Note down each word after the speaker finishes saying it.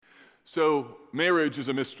So marriage is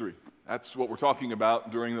a mystery. That's what we're talking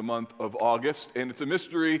about during the month of August, and it's a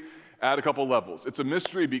mystery at a couple levels. It's a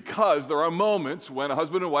mystery because there are moments when a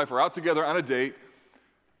husband and wife are out together on a date,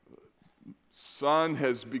 sun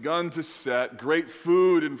has begun to set, great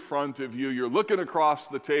food in front of you, you're looking across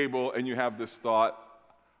the table and you have this thought,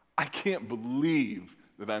 I can't believe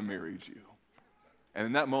that I married you. And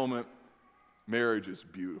in that moment, marriage is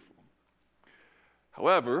beautiful.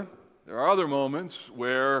 However, there are other moments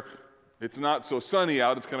where it's not so sunny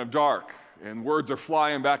out, it's kind of dark, and words are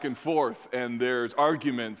flying back and forth, and there's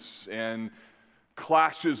arguments and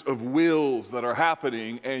clashes of wills that are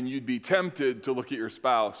happening, and you'd be tempted to look at your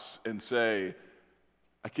spouse and say,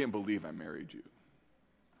 I can't believe I married you.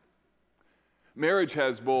 Marriage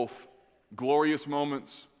has both glorious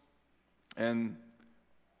moments and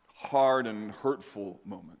hard and hurtful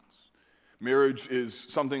moments. Marriage is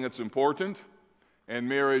something that's important, and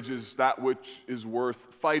marriage is that which is worth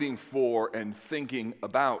fighting for and thinking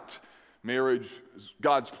about. Marriage is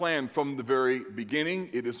God's plan from the very beginning.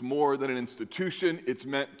 It is more than an institution. It's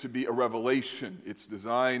meant to be a revelation. It's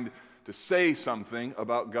designed to say something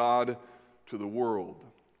about God to the world.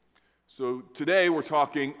 So today we're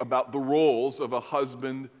talking about the roles of a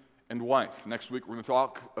husband and wife. Next week we're going to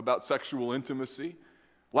talk about sexual intimacy.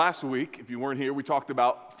 Last week, if you weren't here, we talked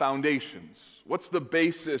about foundations. What's the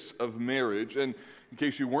basis of marriage? And in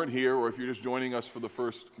case you weren't here, or if you're just joining us for the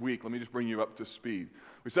first week, let me just bring you up to speed.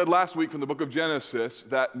 We said last week from the book of Genesis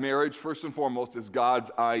that marriage, first and foremost, is God's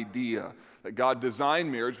idea. That God designed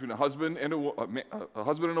marriage between a husband and a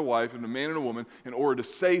wife, and a man and a woman, in order to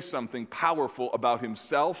say something powerful about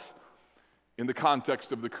himself in the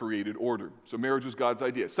context of the created order. So marriage is God's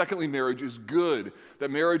idea. Secondly, marriage is good.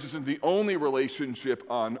 That marriage isn't the only relationship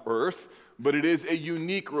on earth, but it is a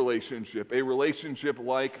unique relationship, a relationship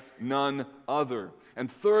like none other.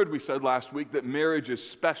 And third, we said last week that marriage is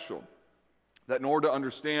special. That in order to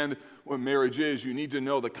understand what marriage is, you need to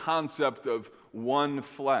know the concept of one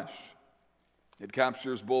flesh. It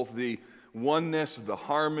captures both the oneness, the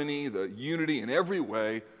harmony, the unity in every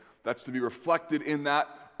way that's to be reflected in that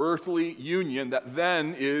earthly union that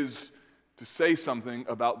then is to say something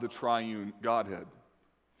about the triune Godhead.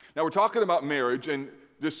 Now we're talking about marriage, and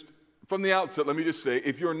just from the outset, let me just say,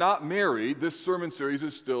 if you're not married, this sermon series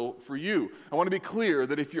is still for you. I want to be clear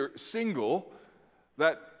that if you're single,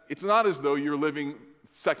 that it's not as though you're living a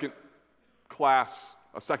second class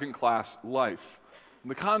life. On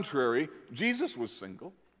the contrary, Jesus was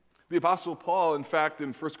single. The Apostle Paul, in fact,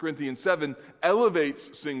 in 1 Corinthians 7,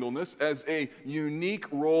 elevates singleness as a unique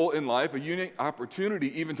role in life, a unique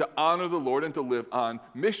opportunity even to honor the Lord and to live on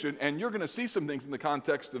mission. And you're going to see some things in the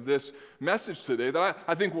context of this message today that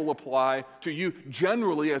I think will apply to you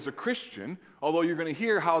generally as a Christian, although you're going to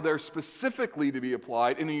hear how they're specifically to be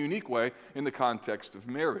applied in a unique way in the context of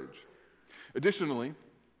marriage. Additionally,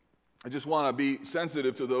 I just want to be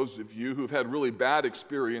sensitive to those of you who've had really bad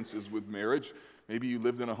experiences with marriage. Maybe you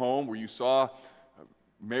lived in a home where you saw a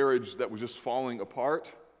marriage that was just falling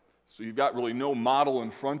apart, so you've got really no model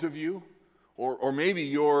in front of you. Or maybe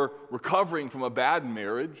you're recovering from a bad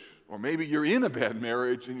marriage, or maybe you're in a bad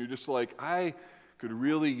marriage and you're just like, I could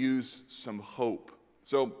really use some hope.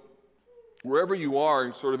 So wherever you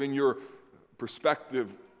are, sort of in your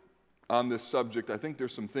perspective on this subject, I think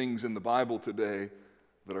there's some things in the Bible today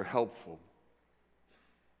that are helpful.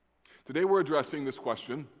 Today we're addressing this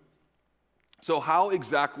question. So how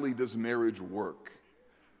exactly does marriage work?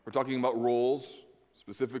 We're talking about roles,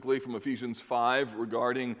 specifically from Ephesians 5,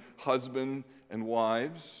 regarding husband and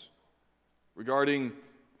wives, regarding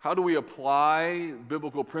how do we apply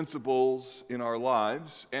biblical principles in our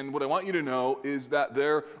lives. And what I want you to know is that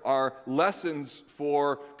there are lessons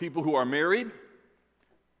for people who are married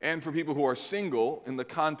and for people who are single in the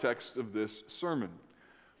context of this sermon.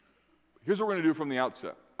 Here's what we're going to do from the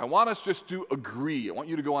outset. I want us just to agree, I want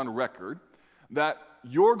you to go on record, that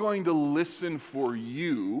you're going to listen for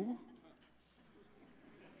you.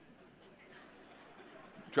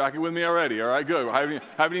 Tracking with me already, all right, good. I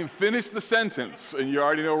haven't even finished the sentence, and you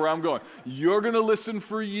already know where I'm going. You're going to listen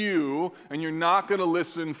for you, and you're not going to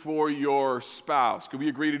listen for your spouse. Can we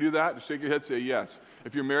agree to do that? Just shake your head, say yes.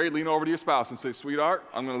 If you're married, lean over to your spouse and say, sweetheart,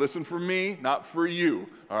 I'm going to listen for me, not for you.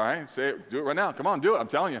 All right, say it, do it right now. Come on, do it. I'm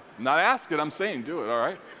telling you. I'm not asking, I'm saying do it, all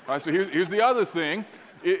right? All right, so here's the other thing.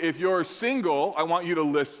 If you're single, I want you to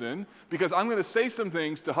listen, because I'm going to say some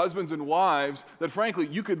things to husbands and wives that, frankly,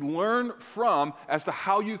 you could learn from as to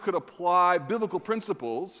how you could apply biblical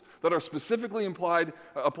principles that are specifically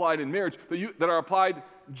applied in marriage, that are applied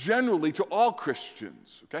generally to all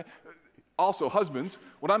Christians, okay? Also, husbands,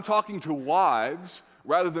 when I'm talking to wives,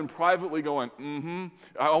 rather than privately going,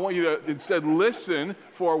 I want you to instead listen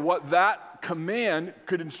for what that command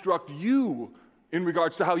could instruct you in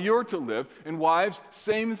regards to how you're to live. And wives,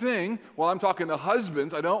 same thing. While I'm talking to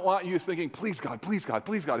husbands, I don't want you thinking, please God, please God,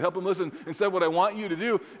 please God, help him listen. Instead, what I want you to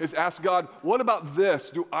do is ask God, what about this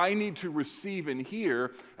do I need to receive and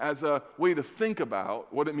hear as a way to think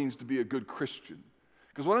about what it means to be a good Christian?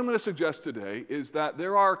 Because what I'm going to suggest today is that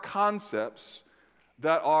there are concepts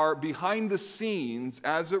that are behind the scenes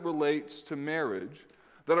as it relates to marriage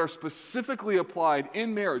that are specifically applied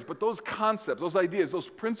in marriage, but those concepts, those ideas, those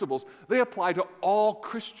principles, they apply to all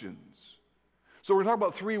Christians. So we're going to talk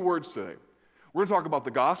about three words today. We're going to talk about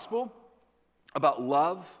the gospel, about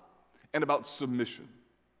love, and about submission.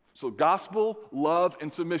 So gospel, love,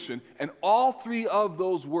 and submission, and all three of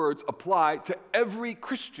those words apply to every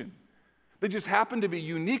Christian. They just happen to be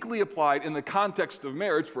uniquely applied in the context of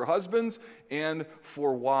marriage for husbands and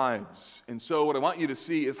for wives. And so what I want you to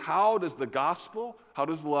see is how does the gospel, how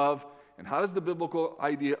does love, and how does the biblical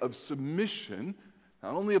idea of submission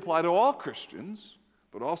not only apply to all Christians,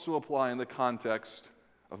 but also apply in the context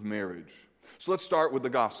of marriage. So let's start with the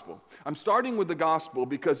gospel. I'm starting with the gospel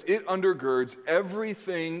because it undergirds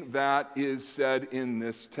everything that is said in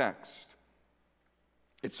this text.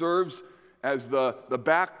 It serves as the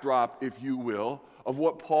backdrop, if you will, of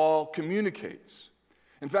what Paul communicates.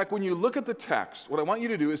 In fact, when you look at the text, what I want you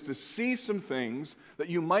to do is to see some things that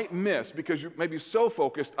you might miss because you may be so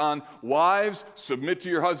focused on wives, submit to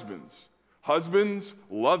your husbands. Husbands,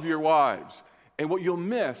 love your wives. And what you'll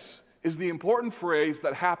miss is the important phrase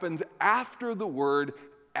that happens after the word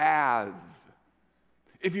as.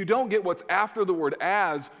 If you don't get what's after the word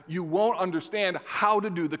as, you won't understand how to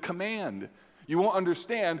do the command. You won't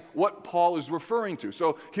understand what Paul is referring to.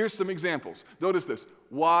 So here's some examples. Notice this.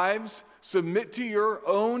 Wives, submit to your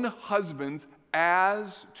own husbands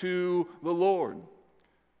as to the Lord.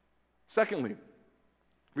 Secondly,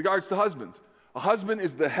 regards to husbands. A husband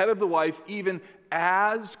is the head of the wife, even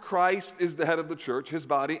as Christ is the head of the church, his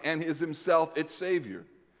body, and is himself its Savior.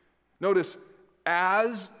 Notice,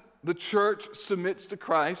 as the church submits to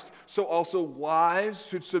Christ, so also wives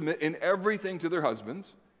should submit in everything to their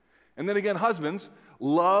husbands. And then again, husbands,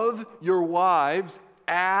 love your wives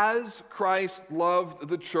as Christ loved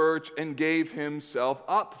the church and gave himself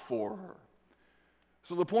up for her.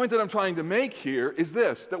 So the point that I'm trying to make here is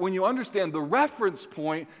this, that when you understand the reference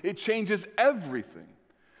point, it changes everything.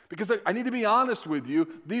 Because I need to be honest with you,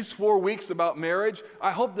 these 4 weeks about marriage,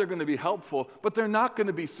 I hope they're going to be helpful, but they're not going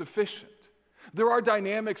to be sufficient. There are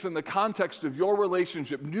dynamics in the context of your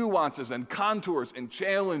relationship, nuances and contours and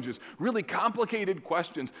challenges, really complicated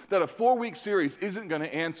questions that a 4-week series isn't going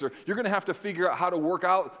to answer. You're going to have to figure out how to work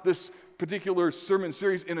out this particular sermon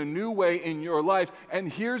series in a new way in your life.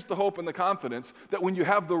 And here's the hope and the confidence that when you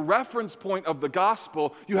have the reference point of the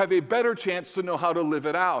gospel, you have a better chance to know how to live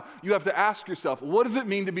it out. You have to ask yourself, what does it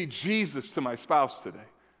mean to be Jesus to my spouse today?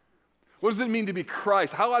 What does it mean to be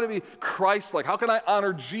Christ? How ought to be Christ-like? How can I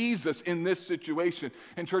honor Jesus in this situation?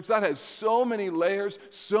 And church, that has so many layers,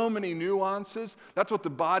 so many nuances. That's what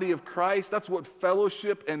the body of Christ, that's what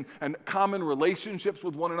fellowship and common relationships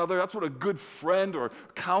with one another, that's what a good friend or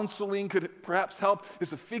counseling could perhaps help,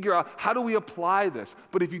 is to figure out how do we apply this.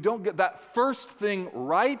 But if you don't get that first thing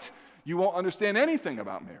right, you won't understand anything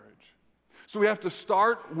about marriage. So we have to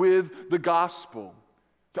start with the gospel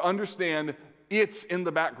to understand it's in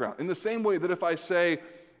the background. In the same way that if I say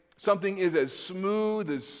something is as smooth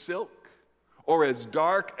as silk, or as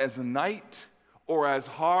dark as night, or as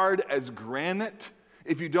hard as granite,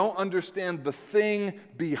 if you don't understand the thing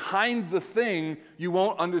behind the thing, you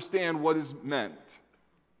won't understand what is meant.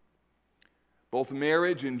 Both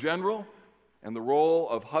marriage in general and the role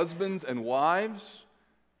of husbands and wives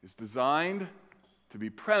is designed to be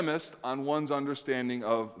premised on one's understanding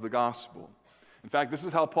of the gospel. In fact, this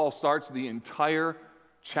is how Paul starts the entire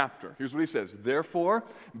chapter. Here's what he says. Therefore,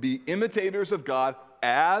 be imitators of God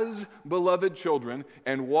as beloved children,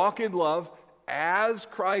 and walk in love as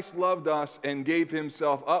Christ loved us and gave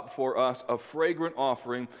himself up for us, a fragrant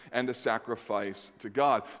offering and a sacrifice to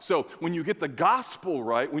God. So when you get the gospel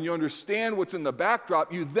right, when you understand what's in the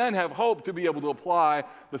backdrop, you then have hope to be able to apply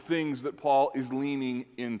the things that Paul is leaning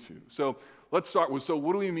into. So let's start with, so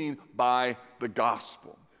what do we mean by the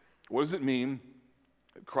gospel? What does it mean?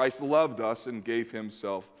 Christ loved us and gave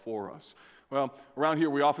himself for us. Well, around here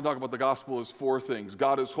we often talk about the gospel as 4 things.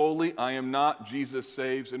 God is holy, I am not, Jesus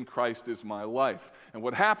saves, and Christ is my life. And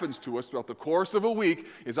what happens to us throughout the course of a week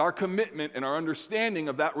is our commitment and our understanding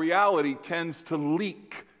of that reality tends to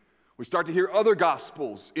leak. We start to hear other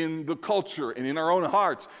gospels in the culture and in our own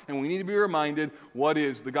hearts, and we need to be reminded, what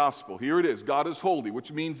is the gospel? Here it is. God is holy,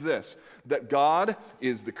 which means this, that God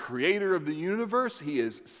is the creator of the universe. He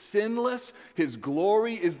is sinless. His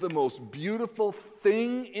glory is the most beautiful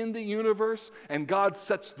thing in the universe, and God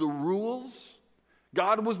sets the rules.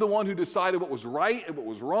 God was the one who decided what was right and what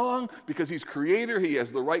was wrong. Because he's creator, he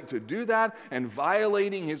has the right to do that, and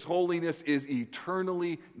violating his holiness is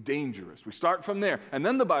eternally dangerous. We start from there. And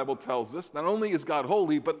then the Bible tells us, not only is God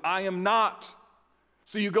holy, but I am not.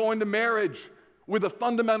 So you go into marriage with a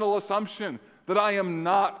fundamental assumption that I am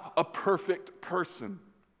not a perfect person.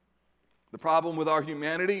 The problem with our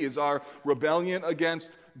humanity is our rebellion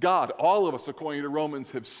against God. All of us, according to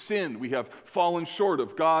Romans, have sinned. We have fallen short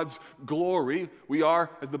of God's glory. We are,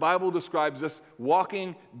 as the Bible describes us,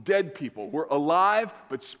 walking dead people. We're alive,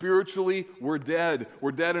 but spiritually we're dead.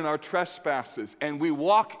 We're dead in our trespasses, and we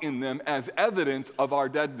walk in them as evidence of our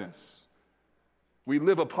deadness. We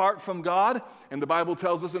live apart from God, and the Bible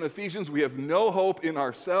tells us in Ephesians we have no hope in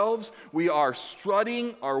ourselves. We are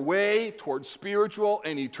strutting our way towards spiritual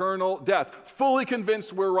and eternal death, fully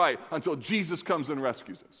convinced we're right until Jesus comes and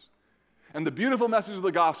rescues us. And the beautiful message of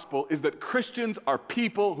the gospel is that Christians are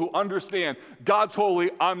people who understand God's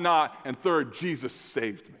holy, I'm not, and third, Jesus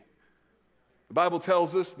saved me. The Bible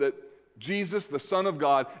tells us that Jesus, the Son of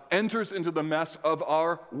God, enters into the mess of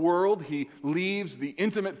our world. He leaves the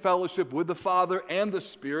intimate fellowship with the Father and the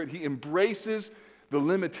Spirit. He embraces the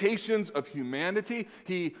limitations of humanity.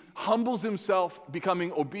 He humbles himself,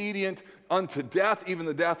 becoming obedient unto death, even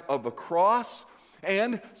the death of a cross.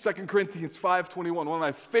 And 2 Corinthians 5:21, one of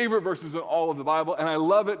my favorite verses in all of the Bible, and I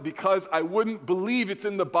love it because I wouldn't believe it's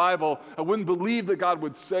in the Bible. I wouldn't believe that God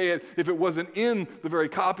would say it if it wasn't in the very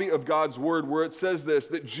copy of God's Word, where it says this,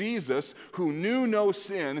 that Jesus, who knew no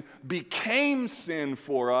sin, became sin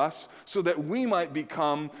for us so that we might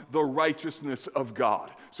become the righteousness of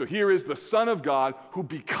God. So here is the Son of God who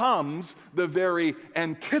becomes the very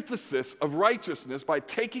antithesis of righteousness by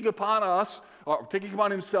taking upon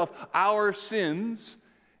himself our sins,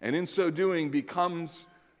 and in so doing becomes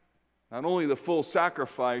not only the full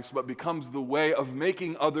sacrifice, but becomes the way of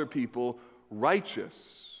making other people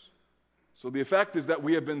righteous. So the effect is that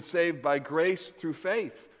we have been saved by grace through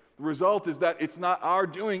faith. The result is that it's not our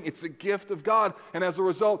doing, it's a gift of God. And as a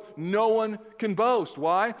result, no one can boast.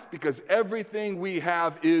 Why? Because everything we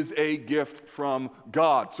have is a gift from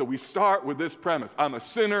God. So we start with this premise. I'm a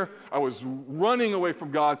sinner. I was running away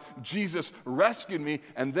from God. Jesus rescued me.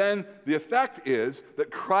 And then the effect is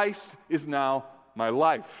that Christ is now my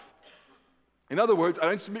life. In other words,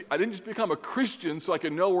 I didn't just become a Christian so I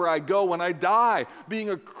can know where I go when I die.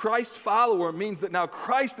 Being a Christ follower means that now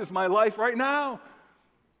Christ is my life right now.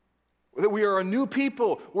 That we are a new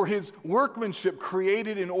people. We're his workmanship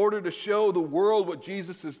created in order to show the world what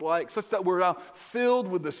Jesus is like, such that we're now filled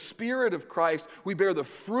with the Spirit of Christ. We bear the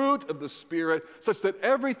fruit of the Spirit, such that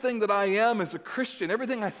everything that I am as a Christian,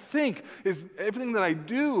 everything I think, everything that I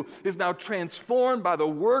do is now transformed by the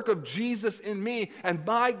work of Jesus in me. And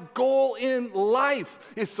my goal in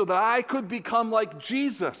life is so that I could become like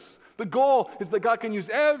Jesus. The goal is that God can use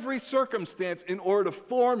every circumstance in order to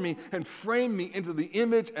form me and frame me into the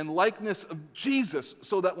image and likeness of Jesus,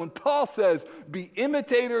 so that when Paul says, be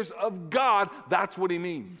imitators of God, that's what he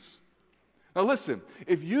means. Now listen,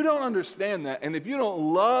 if you don't understand that, and if you don't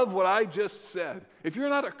love what I just said, if you're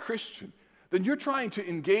not a Christian, then you're trying to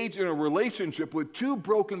engage in a relationship with two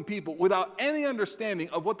broken people without any understanding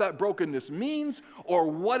of what that brokenness means or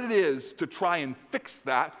what it is to try and fix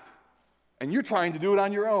that. And you're trying to do it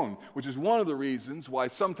on your own, which is one of the reasons why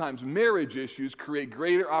sometimes marriage issues create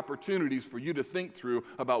greater opportunities for you to think through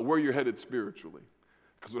about where you're headed spiritually.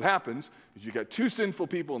 Because what happens is you got two sinful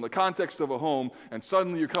people in the context of a home, and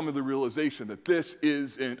suddenly you come to the realization that this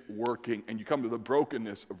isn't working, and you come to the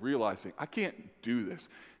brokenness of realizing, I can't do this.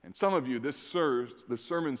 And some of you, this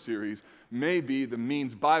sermon series may be the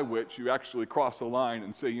means by which you actually cross a line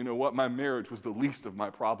and say, you know what, my marriage was the least of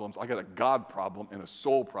my problems. I got a God problem and a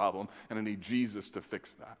soul problem, and I need Jesus to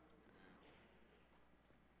fix that.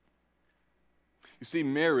 You see,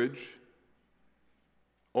 marriage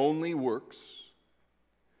only works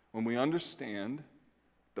when we understand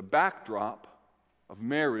the backdrop of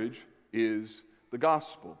marriage is the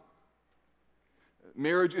gospel.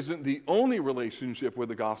 Marriage isn't the only relationship where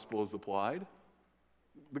the gospel is applied.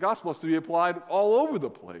 The gospel has to be applied all over the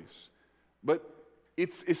place. But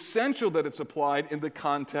it's essential that it's applied in the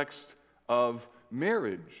context of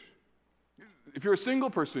marriage. If you're a single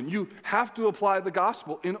person, you have to apply the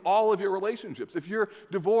gospel in all of your relationships. If you're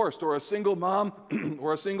divorced or a single mom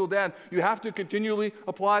or a single dad, you have to continually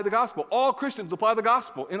apply the gospel. All Christians apply the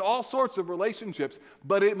gospel in all sorts of relationships,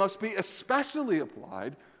 but it must be especially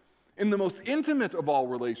applied in the most intimate of all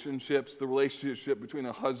relationships, the relationship between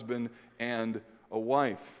a husband and a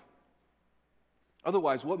wife.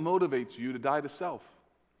 Otherwise, what motivates you to die to self?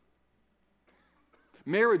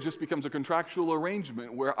 Marriage just becomes a contractual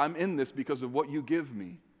arrangement where I'm in this because of what you give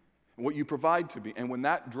me and what you provide to me. And when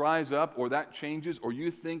that dries up or that changes or you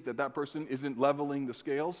think that that person isn't leveling the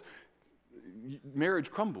scales, marriage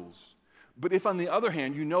crumbles. But if, on the other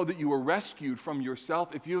hand, you know that you were rescued from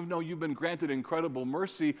yourself, if you know you've been granted incredible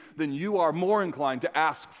mercy, then you are more inclined to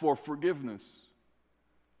ask for forgiveness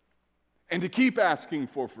and to keep asking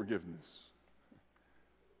for forgiveness.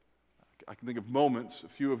 I can think of moments, a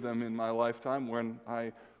few of them in my lifetime, when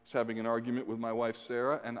I was having an argument with my wife,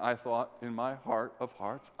 Sarah, and I thought in my heart of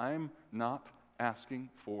hearts, I'm not asking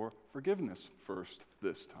for forgiveness first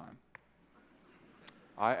this time.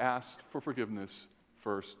 I asked for forgiveness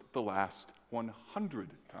first the last 100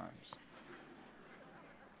 times.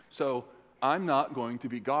 So I'm not going to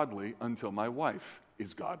be godly until my wife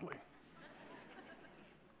is godly.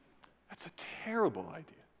 That's a terrible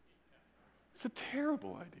idea. It's a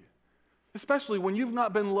terrible idea. Especially when you've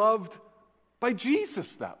not been loved by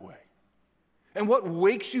Jesus that way. And what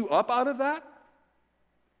wakes you up out of that?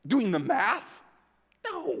 Doing the math?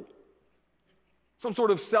 No. Some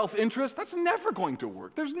sort of self-interest? That's never going to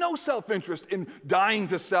work. There's no self-interest in dying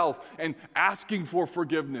to self and asking for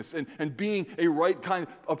forgiveness and being a right kind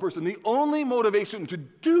of person. The only motivation to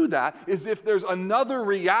do that is if there's another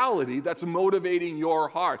reality that's motivating your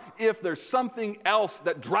heart. If there's something else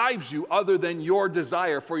that drives you other than your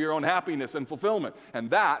desire for your own happiness and fulfillment.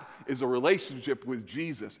 And that is a relationship with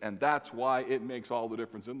Jesus. And that's why it makes all the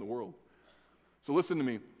difference in the world. So listen to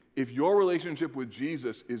me. If your relationship with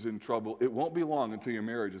Jesus is in trouble, it won't be long until your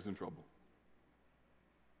marriage is in trouble.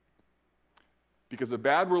 Because a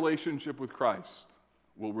bad relationship with Christ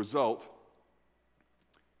will result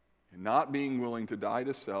in not being willing to die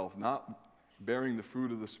to self, not bearing the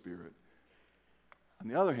fruit of the Spirit. On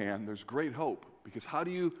the other hand, there's great hope, because how are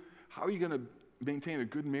you going to maintain a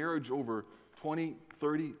good marriage over 20,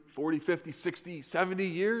 30, 40, 50, 60, 70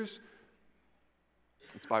 years?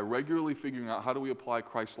 It's by regularly figuring out how do we apply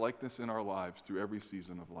Christ-likeness in our lives through every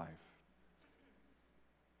season of life.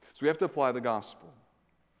 So we have to apply the gospel.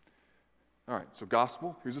 All right, so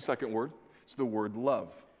gospel, here's the second word. It's the word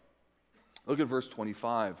love. Look at verse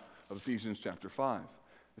 25 of Ephesians chapter 5.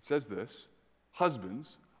 It says this,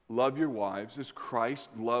 "Husbands, love your wives as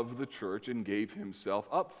Christ loved the church and gave himself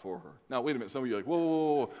up for her." Now, wait a minute. Some of you are like,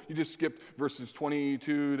 whoa. You just skipped verses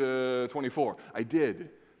 22 to 24. I did.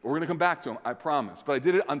 But we're going to come back to them, I promise. But I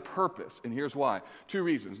did it on purpose, and here's why. Two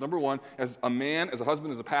reasons. Number one, as a man, as a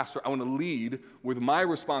husband, as a pastor, I want to lead with my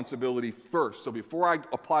responsibility first. So before I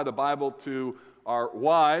apply the Bible to our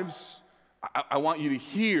wives, I want you to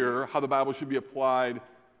hear how the Bible should be applied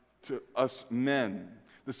to us men.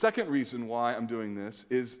 The second reason why I'm doing this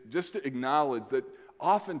is just to acknowledge that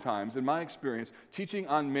oftentimes, in my experience, teaching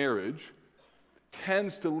on marriage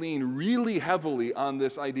tends to lean really heavily on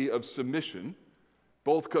this idea of submission,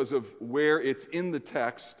 both because of where it's in the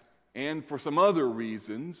text and for some other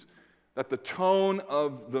reasons, that the tone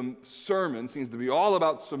of the sermon seems to be all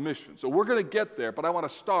about submission. So we're going to get there, but I want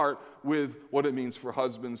to start with what it means for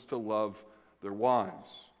husbands to love their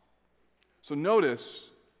wives. So notice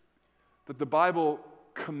that the Bible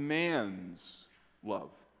commands love.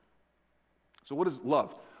 So what is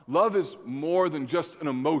love? Love is more than just an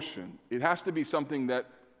emotion. It has to be something that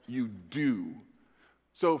you do.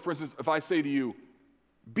 So, for instance, if I say to you,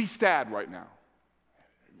 be sad right now,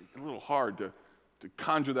 it's a little hard to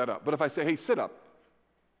conjure that up. But if I say, hey, sit up,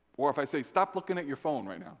 or if I say, stop looking at your phone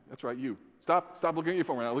right now. That's right, you. Stop looking at your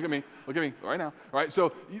phone right now. Look at me right now. All right,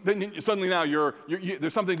 so then suddenly now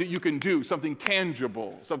there's something that you can do, something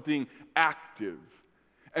tangible, something active.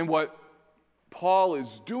 And what Paul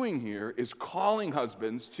is doing here is calling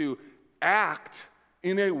husbands to act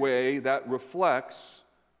in a way that reflects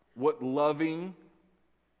what loving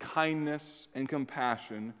kindness and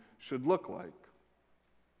compassion should look like.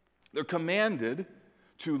 They're commanded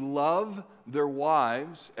to love their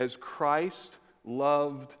wives as Christ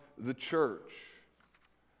loved the church.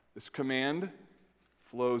 This command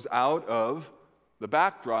flows out of the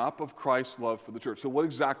backdrop of Christ's love for the church. So what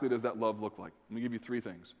exactly does that love look like? Let me give you three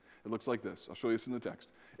things. It looks like this. I'll show you this in the text.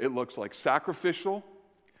 It looks like sacrificial,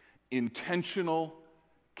 intentional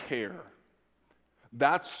care.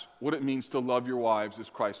 That's what it means to love your wives as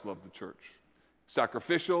Christ loved the church.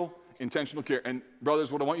 Sacrificial, intentional care. And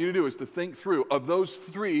brothers, what I want you to do is to think through, of those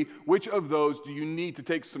three, which of those do you need to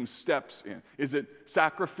take some steps in? Is it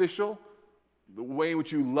sacrificial, the way in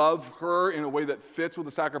which you love her in a way that fits with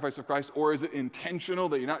the sacrifice of Christ? Or is it intentional,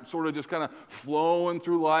 that you're not sort of just kind of flowing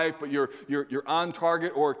through life, but you're on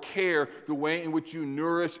target? Or care, the way in which you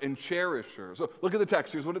nourish and cherish her? So look at the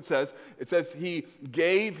text. Here's what it says. It says he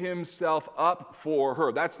gave himself up for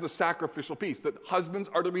her. That's the sacrificial piece, that husbands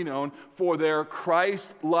are to be known for their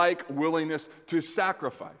Christ-like willingness to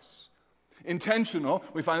sacrifice. Intentional,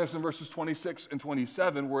 we find this in verses 26 and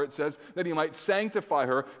 27, where it says that he might sanctify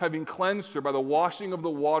her, having cleansed her by the washing of the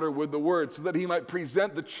water with the word, so that he might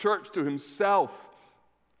present the church to himself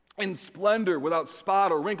in splendor, without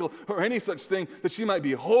spot or wrinkle or any such thing, that she might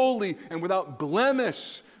be holy and without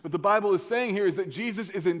blemish. What the Bible is saying here is that Jesus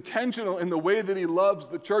is intentional in the way that he loves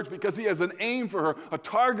the church, because he has an aim for her, a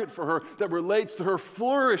target for her that relates to her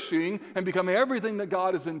flourishing and becoming everything that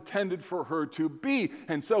God has intended for her to be.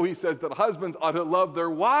 And so he says that husbands ought to love their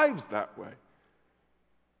wives that way.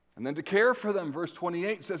 And then to care for them. Verse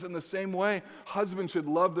 28 says, in the same way, husbands should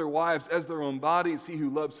love their wives as their own bodies. He who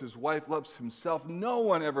loves his wife loves himself. No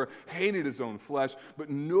one ever hated his own flesh, but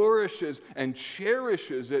nourishes and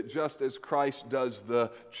cherishes it, just as Christ does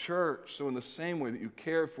the church. So in the same way that you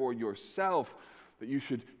care for yourself, that you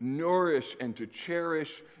should nourish and to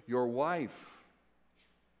cherish your wife.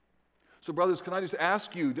 So brothers, can I just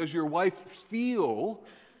ask you, does your wife feel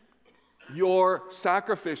your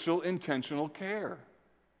sacrificial, intentional care?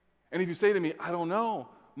 And if you say to me, I don't know,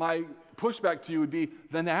 my pushback to you would be,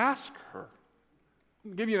 then ask her.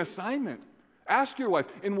 I'll give you an assignment. Ask your wife,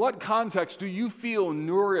 in what context do you feel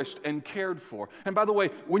nourished and cared for? And by the way,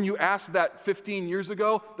 when you asked that 15 years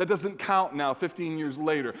ago, that doesn't count now 15 years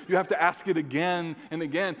later. You have to ask it again and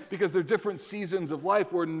again, because there are different seasons of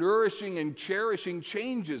life where nourishing and cherishing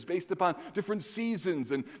changes based upon different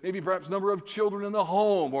seasons and maybe perhaps number of children in the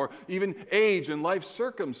home or even age and life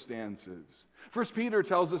circumstances. 1 Peter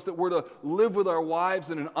tells us that we're to live with our wives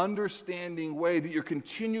in an understanding way, that you're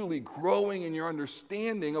continually growing in your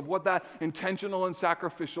understanding of what that intentional and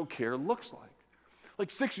sacrificial care looks like. Like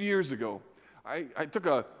 6 years ago, I took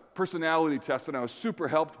a personality test and I was super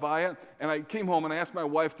helped by it. And I came home and I asked my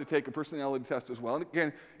wife to take a personality test as well. And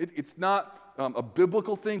again, it's not a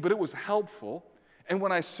biblical thing, but it was helpful. And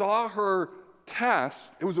when I saw her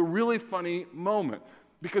test, it was a really funny moment,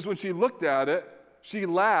 because when she looked at it, she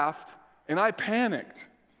laughed. And I panicked.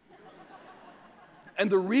 And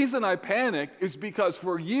the reason I panicked is because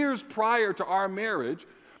for years prior to our marriage,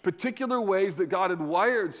 particular ways that God had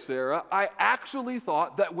wired Sarah, I actually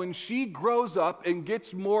thought that when she grows up and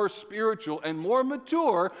gets more spiritual and more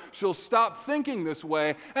mature, she'll stop thinking this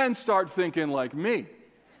way and start thinking like me.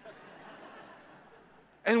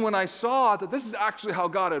 And when I saw that this is actually how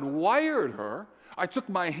God had wired her, I took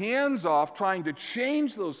my hands off trying to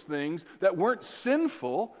change those things that weren't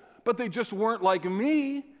sinful, but they just weren't like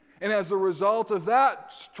me. And as a result of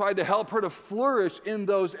that, tried to help her to flourish in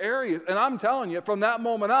those areas. And I'm telling you, from that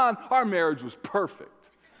moment on, our marriage was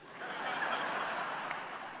perfect.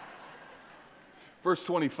 Verse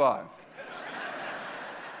 25.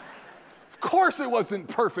 Of course it wasn't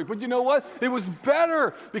perfect, but you know what? It was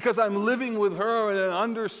better, because I'm living with her in an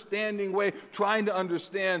understanding way, trying to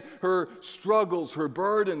understand her struggles, her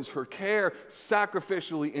burdens, her care,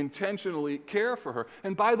 sacrificially, intentionally care for her.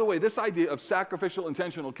 And by the way, this idea of sacrificial,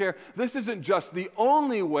 intentional care, this isn't just the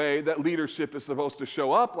only way that leadership is supposed to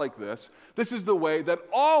show up like this. This is the way that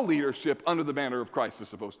all leadership under the banner of Christ is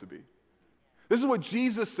supposed to be. This is what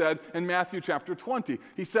Jesus said in Matthew chapter 20.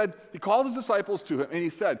 He said, he called his disciples to him, and he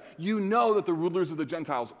said, you know that the rulers of the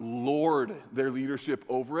Gentiles lord their leadership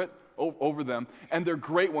over them, and their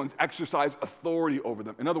great ones exercise authority over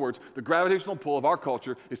them. In other words, the gravitational pull of our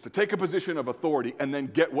culture is to take a position of authority and then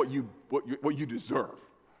get what you deserve.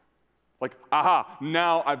 Like, aha,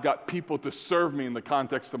 now I've got people to serve me in the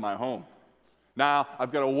context of my home. Now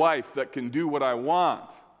I've got a wife that can do what I want.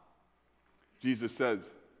 Jesus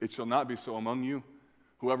says, it shall not be so among you.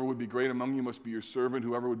 Whoever would be great among you must be your servant.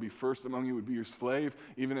 Whoever would be first among you would be your slave.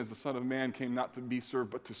 Even as the Son of Man came not to be served,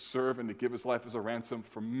 but to serve and to give his life as a ransom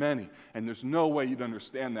for many. And there's no way you'd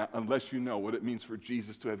understand that unless you know what it means for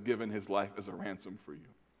Jesus to have given his life as a ransom for you.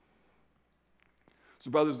 So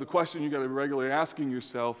brothers, the question you got to be regularly asking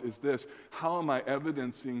yourself is this: how am I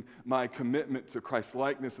evidencing my commitment to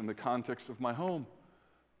Christ-likeness in the context of my home?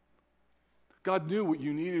 God knew what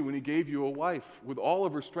you needed when he gave you a wife with all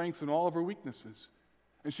of her strengths and all of her weaknesses.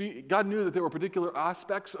 And God knew that there were particular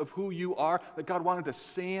aspects of who you are that God wanted to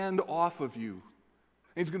sand off of you.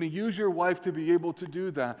 And he's going to use your wife to be able to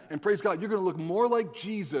do that. And praise God, you're going to look more like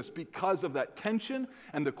Jesus because of that tension.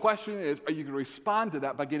 And the question is, are you going to respond to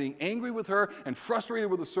that by getting angry with her and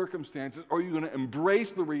frustrated with the circumstances, or are you going to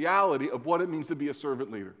embrace the reality of what it means to be a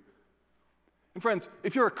servant leader? And friends,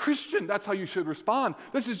 if you're a Christian, that's how you should respond.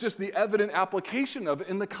 This is just the evident application of it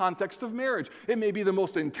in the context of marriage. It may be the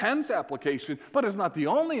most intense application, but it's not the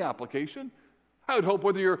only application. I would hope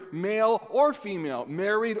whether you're male or female,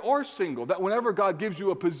 married or single, that whenever God gives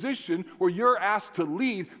you a position where you're asked to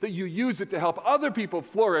lead, that you use it to help other people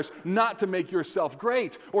flourish, not to make yourself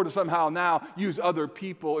great or to somehow now use other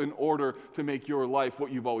people in order to make your life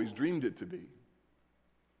what you've always dreamed it to be.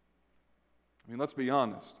 I mean, let's be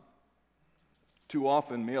honest. Too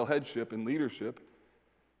often, male headship and leadership,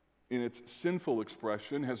 in its sinful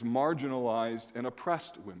expression, has marginalized and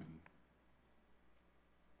oppressed women.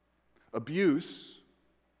 Abuse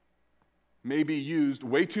may be used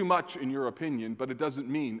way too much in your opinion, but it doesn't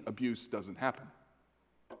mean abuse doesn't happen.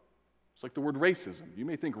 It's like the word racism. You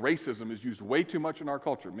may think racism is used way too much in our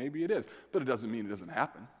culture. Maybe it is, but it doesn't mean it doesn't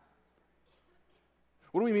happen.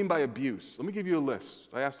 What do we mean by abuse? Let me give you a list.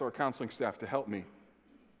 I asked our counseling staff to help me.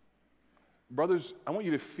 Brothers, I want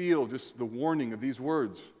you to feel just the warning of these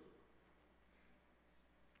words.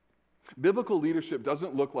 Biblical leadership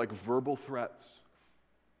doesn't look like verbal threats,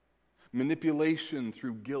 manipulation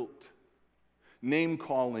through guilt,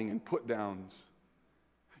 name-calling and put-downs,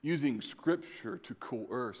 using Scripture to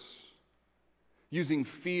coerce, using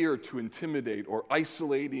fear to intimidate, or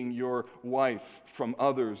isolating your wife from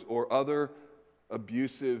others or other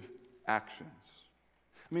abusive actions.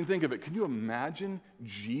 I mean, think of it. Can you imagine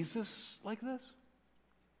Jesus like this?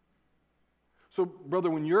 So, brother,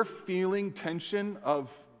 when you're feeling tension of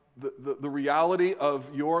the reality of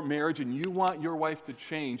your marriage and you want your wife to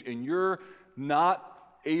change and you're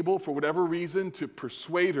not able, for whatever reason, to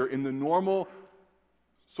persuade her in the normal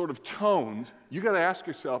sort of tones, you got to ask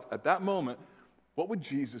yourself at that moment, what would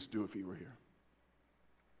Jesus do if he were here?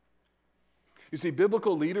 You see,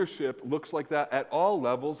 biblical leadership looks like that at all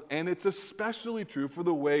levels, and it's especially true for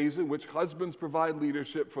the ways in which husbands provide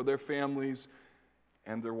leadership for their families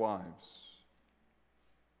and their wives.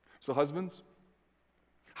 So, husbands,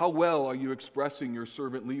 how well are you expressing your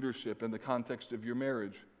servant leadership in the context of your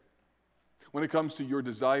marriage? When it comes to your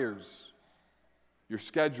desires, your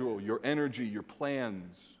schedule, your energy, your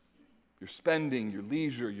plans, your spending, your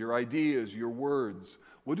leisure, your ideas, your words,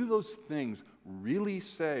 what do those things really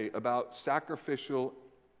say about sacrificial,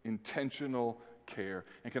 intentional care?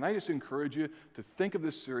 And can I just encourage you to think of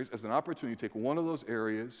this series as an opportunity to take one of those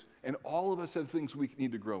areas, and all of us have things we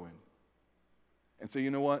need to grow in. And say,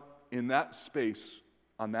 you know what? In that space,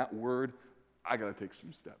 on that word, I got to take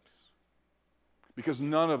some steps. Because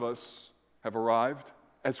none of us have arrived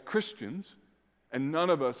as Christians, and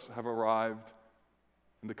none of us have arrived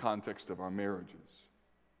in the context of our marriages.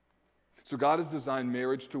 So God has designed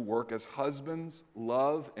marriage to work as husbands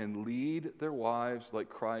love and lead their wives like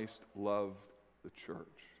Christ loved the church.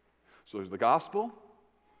 So there's the gospel,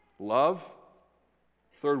 love,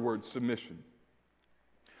 third word, submission.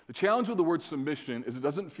 The challenge with the word submission is it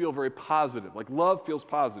doesn't feel very positive. Like love feels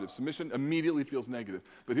positive. Submission immediately feels negative.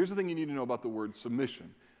 But here's the thing you need to know about the word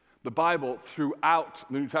submission. The Bible, throughout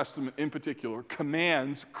the New Testament in particular,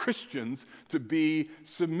 commands Christians to be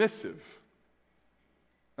submissive.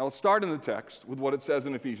 Now let's start in the text with what it says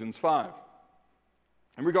in Ephesians 5.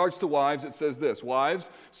 In regards to wives, it says this: wives,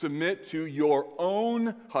 submit to your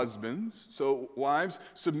own husbands. So wives,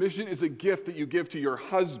 submission is a gift that you give to your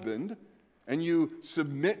husband, and you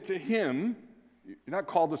submit to him. You're not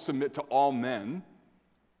called to submit to all men.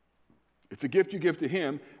 It's a gift you give to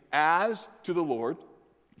him as to the Lord.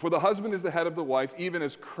 For the husband is the head of the wife, even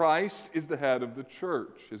as Christ is the head of the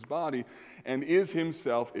church, his body, and is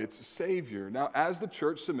himself its Savior. Now, as the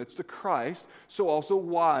church submits to Christ, so also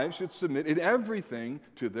wives should submit in everything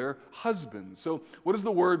to their husbands. So what does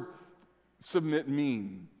the word submit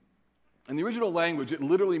mean? In the original language, it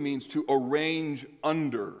literally means to arrange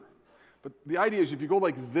under. But the idea is if you go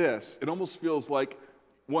like this, it almost feels like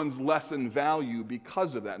one's less in value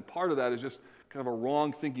because of that. And part of that is just kind of a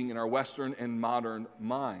wrong thinking in our Western and modern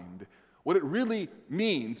mind. What it really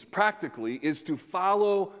means, practically, is to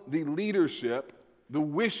follow the leadership, the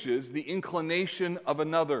wishes, the inclination of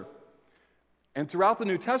another. And throughout the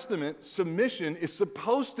New Testament, submission is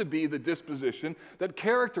supposed to be the disposition that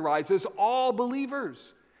characterizes all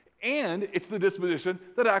believers. And it's the disposition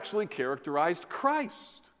that actually characterized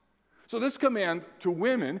Christ. So this command to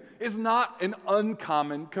women is not an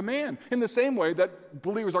uncommon command. In the same way that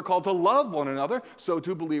believers are called to love one another, so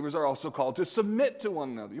too believers are also called to submit to one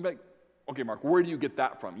another. You might, okay, Mark, where do you get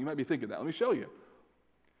that from? You might be thinking that. Let me show you.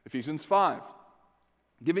 Ephesians 5.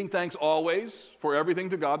 Giving thanks always for everything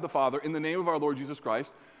to God the Father in the name of our Lord Jesus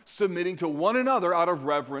Christ, submitting to one another out of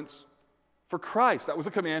reverence for Christ. That was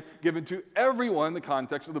a command given to everyone in the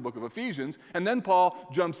context of the book of Ephesians. And then Paul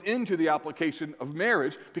jumps into the application of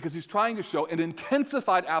marriage because he's trying to show an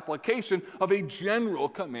intensified application of a general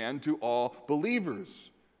command to all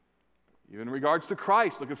believers. Even in regards to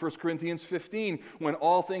Christ, look at 1 Corinthians 15. When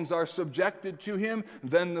all things are subjected to him,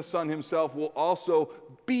 then the Son himself will also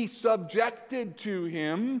be subjected to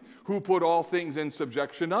him, who put all things in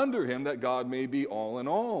subjection under him, that God may be all in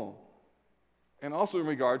all. And also in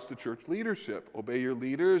regards to church leadership, obey your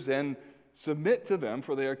leaders and submit to them,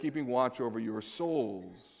 for they are keeping watch over your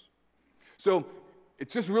souls. So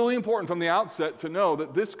it's just really important from the outset to know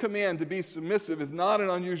that this command to be submissive is not an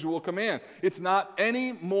unusual command. It's not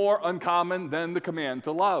any more uncommon than the command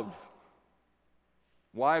to love.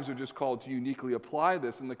 Wives are just called to uniquely apply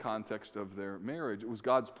this in the context of their marriage. It was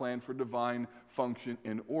God's plan for divine function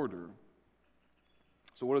and order.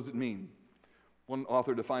 So what does it mean? One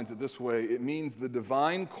author defines it this way: it means the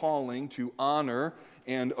divine calling to honor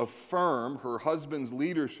and affirm her husband's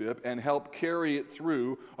leadership and help carry it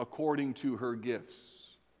through according to her gifts.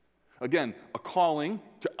 Again, a calling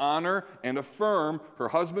to honor and affirm her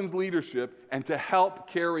husband's leadership and to help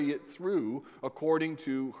carry it through according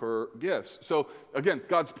to her gifts. So again,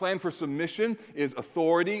 God's plan for submission is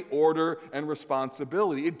authority, order, and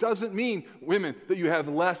responsibility. It doesn't mean, women, that you have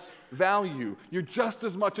less value. You're just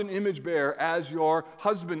as much an image bearer as your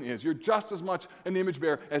husband is. You're just as much an image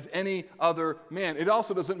bearer as any other man. It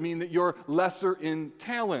also doesn't mean that you're lesser in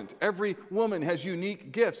talent. Every woman has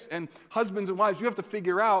unique gifts, and husbands and wives, you have to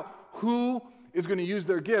figure out who is going to use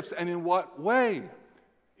their gifts and in what way,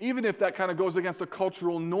 even if that kind of goes against a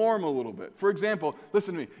cultural norm a little bit. For example,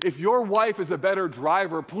 listen to me. If your wife is a better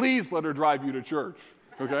driver, please let her drive you to church,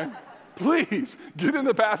 okay? Please get in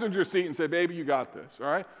the passenger seat and say, baby, you got this, all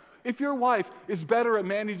right? If your wife is better at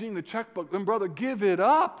managing the checkbook, then brother, give it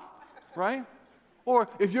up, right? Or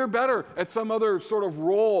if you're better at some other sort of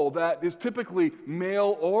role that is typically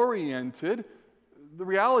male-oriented, the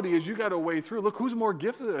reality is you got to weigh through. Look, who's more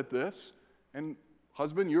gifted at this? And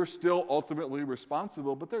husband, you're still ultimately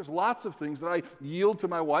responsible, but there's lots of things that I yield to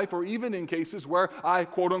my wife, or even in cases where I,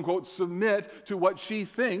 quote unquote, submit to what she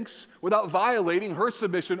thinks without violating her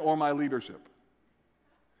submission or my leadership.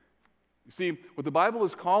 You see, what the Bible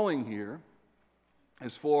is calling here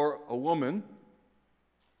is for a woman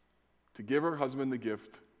to give her husband the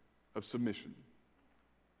gift of submission.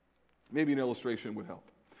 Maybe an illustration would help.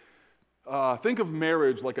 Think of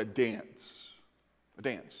marriage like a dance. A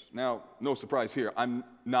dance. Now, no surprise here, I'm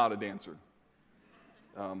not a dancer.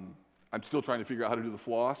 I'm still trying to figure out how to do the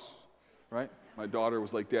floss, right? My daughter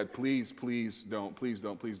was like, Dad, please, please don't, please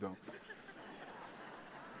don't, please don't.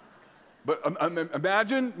 But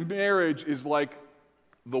imagine marriage is like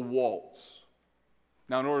the waltz.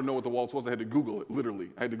 Now, in order to know what the waltz was, I had to Google it, literally.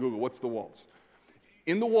 I had to Google, what's the waltz?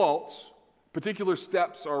 In the waltz, particular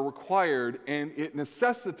steps are required, and it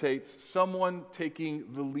necessitates someone taking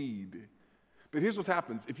the lead. But here's what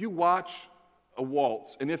happens. If you watch a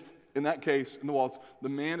waltz, and if, in that case, in the waltz, the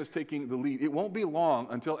man is taking the lead, it won't be long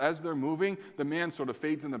until, as they're moving, the man sort of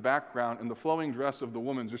fades in the background, and the flowing dress of the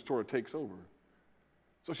woman just sort of takes over.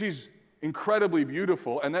 So she's incredibly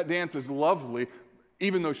beautiful, and that dance is lovely,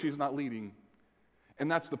 even though she's not leading.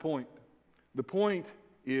 And that's the point. The point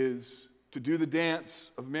is, to do the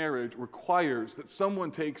dance of marriage requires that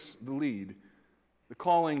someone takes the lead. The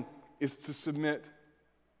calling is to submit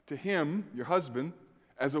to him, your husband,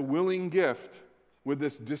 as a willing gift with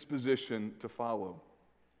this disposition to follow.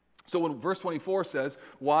 So when verse 24 says,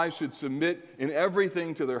 wives should submit in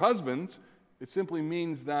everything to their husbands, it simply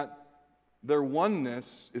means that their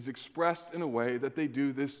oneness is expressed in a way that they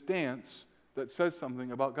do this dance that says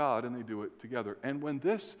something about God, and they do it together. And when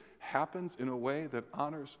this happens in a way that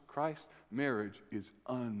honors Christ, marriage is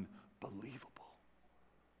unbelievable.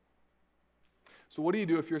 So what do you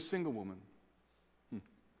do if you're a single woman?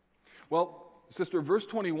 Well, sister, verse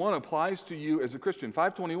 21 applies to you as a Christian.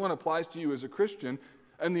 521 applies to you as a Christian,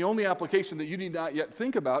 and the only application that you need not yet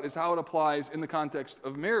think about is how it applies in the context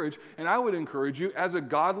of marriage. And I would encourage you, as a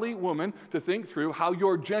godly woman, to think through how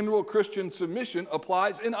your general Christian submission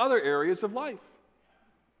applies in other areas of life.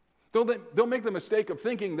 Don't make the mistake of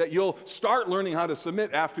thinking that you'll start learning how to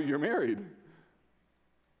submit after you're married.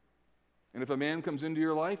 And if a man comes into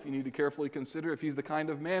your life, you need to carefully consider if he's the kind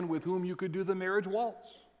of man with whom you could do the marriage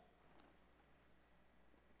waltz.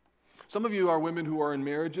 Some of you are women who are in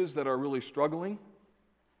marriages that are really struggling.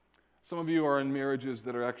 Some of you are in marriages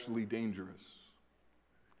that are actually dangerous.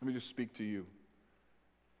 Let me just speak to you.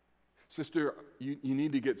 Sister, you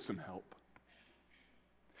need to get some help.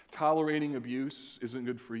 Tolerating abuse isn't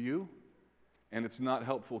good for you, and it's not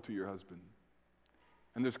helpful to your husband.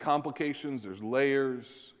 And there's complications, there's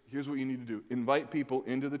layers. Here's what you need to do. Invite people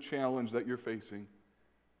into the challenge that you're facing.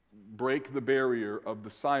 Break the barrier of the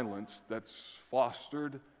silence that's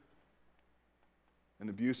fostered an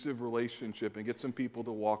abusive relationship and get some people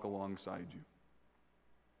to walk alongside you.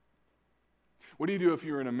 What do you do if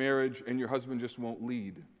you're in a marriage and your husband just won't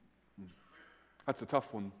lead? That's a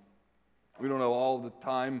tough one. We don't have all the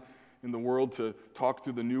time in the world to talk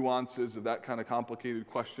through the nuances of that kind of complicated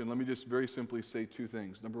question. Let me just very simply say two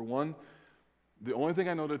things. Number one, the only thing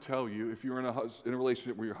I know to tell you if you're in a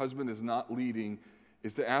relationship where your husband is not leading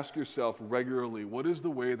is to ask yourself regularly, what is the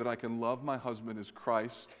way that I can love my husband as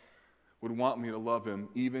Christ would want me to love him,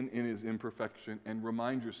 even in his imperfection, and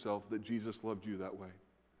remind yourself that Jesus loved you that way.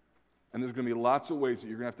 And there's going to be lots of ways that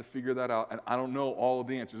you're going to have to figure that out, and I don't know all of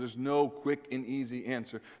the answers. There's no quick and easy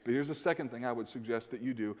answer. But here's the second thing I would suggest that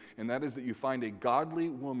you do, and that is that you find a godly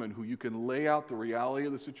woman who you can lay out the reality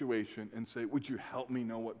of the situation and say, would you help me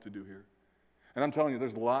know what to do here? And I'm telling you,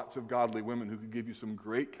 there's lots of godly women who could give you some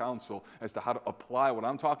great counsel as to how to apply what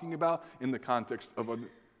I'm talking about in the context of a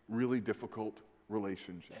really difficult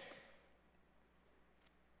relationship.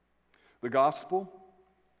 The gospel,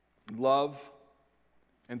 love,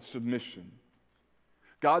 and submission.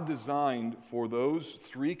 God designed for those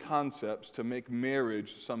three concepts to make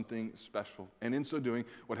marriage something special. And in so doing,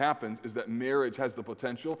 what happens is that marriage has the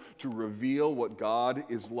potential to reveal what God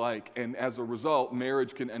is like. And as a result,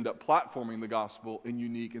 marriage can end up platforming the gospel in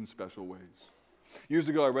unique and special ways. Years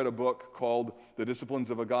ago, I read a book called The Disciplines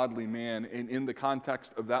of a Godly Man, and in the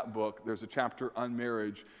context of that book, there's a chapter on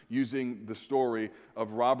marriage using the story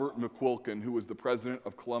of Robert McQuilkin, who was the president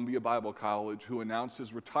of Columbia Bible College, who announced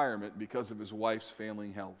his retirement because of his wife's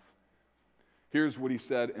failing health. Here's what he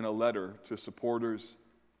said in a letter to supporters.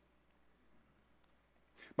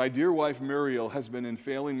 My dear wife Muriel has been in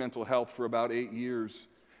failing mental health for about 8 years.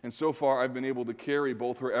 And so far, I've been able to carry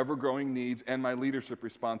both her ever-growing needs and my leadership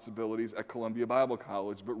responsibilities at Columbia Bible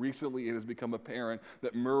College. But recently, it has become apparent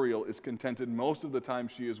that Muriel is contented most of the time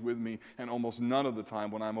she is with me and almost none of the time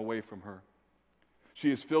when I'm away from her. She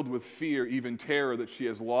is filled with fear, even terror, that she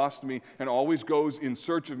has lost me and always goes in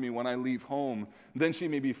search of me when I leave home. Then she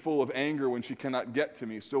may be full of anger when she cannot get to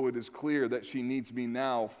me, so it is clear that she needs me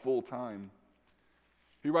now full time.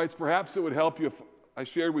 He writes, perhaps it would help you if I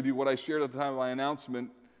shared with you what I shared at the time of my announcement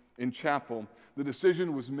in chapel. The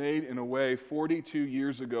decision was made in a way 42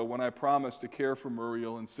 years ago when I promised to care for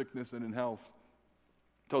Muriel in sickness and in health,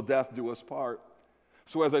 till death do us part.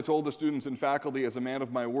 So as I told the students and faculty, as a man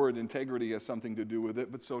of my word, integrity has something to do with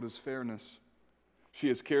it, but so does fairness. She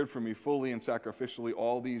has cared for me fully and sacrificially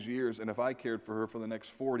all these years, and if I cared for her for the next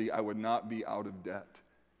 40, I would not be out of debt.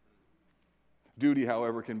 Duty,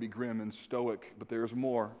 however, can be grim and stoic, but there is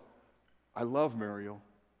more. I love Muriel.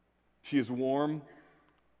 She is warm,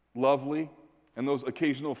 lovely, and those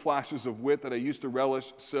occasional flashes of wit that I used to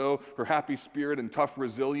relish so her happy spirit and tough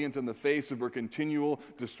resilience in the face of her continual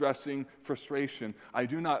distressing frustration. I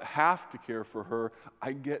do not have to care for her,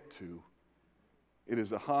 I get to. It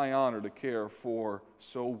is a high honor to care for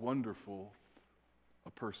so wonderful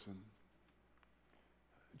a person.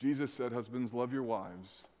 Jesus said, husbands, love your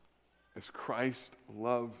wives as Christ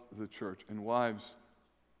loved the church. And wives,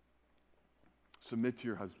 submit to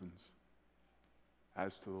your husbands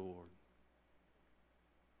as to the Lord.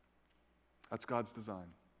 That's God's design.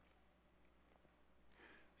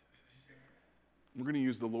 We're going to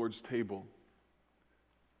use the Lord's table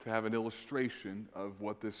to have an illustration of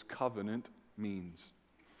what this covenant means.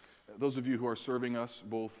 Those of you who are serving us,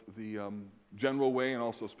 both the general way and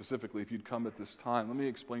also specifically, if you'd come at this time, let me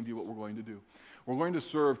explain to you what we're going to do. We're going to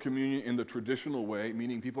serve communion in the traditional way,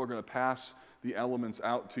 meaning people are going to pass the elements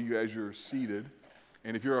out to you as you're seated.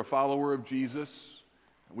 And if you're a follower of Jesus,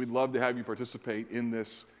 we'd love to have you participate in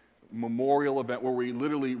this memorial event where we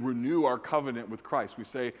literally renew our covenant with Christ. We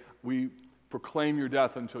say, we proclaim your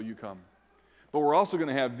death until you come. But we're also going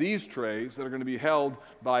to have these trays that are going to be held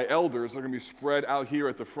by elders. They're going to be spread out here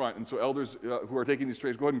at the front. And so elders who are taking these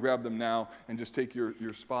trays, go ahead and grab them now and just take your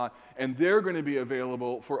spot. And they're going to be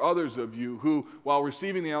available for others of you who, while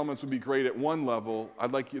receiving the elements would be great at one level,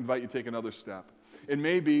 I'd like to invite you to take another step. It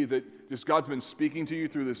may be that just God's been speaking to you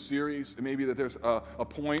through this series. It may be that there's a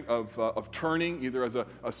point of turning, either as a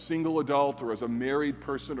single adult or as a married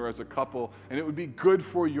person or as a couple. And it would be good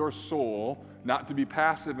for your soul not to be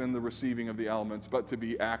passive in the receiving of the elements, but to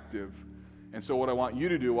be active. And so what I want you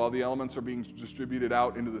to do while the elements are being distributed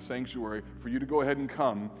out into the sanctuary, for you to go ahead and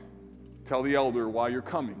come, tell the elder why you're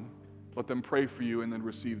coming, let them pray for you, and then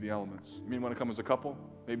receive the elements. You may want to come as a couple,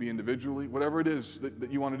 maybe individually, whatever it is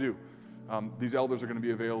that you want to do. these elders are going to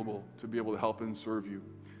be available to be able to help and serve you.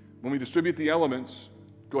 When we distribute the elements,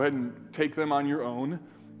 go ahead and take them on your own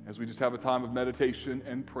as we just have a time of meditation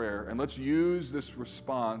and prayer. And let's use this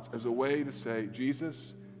response as a way to say,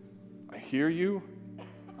 Jesus, I hear you.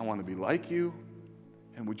 I want to be like you.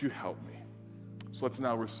 And would you help me? So let's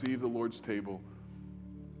now receive the Lord's table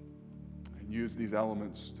and use these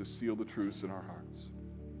elements to seal the truths in our hearts.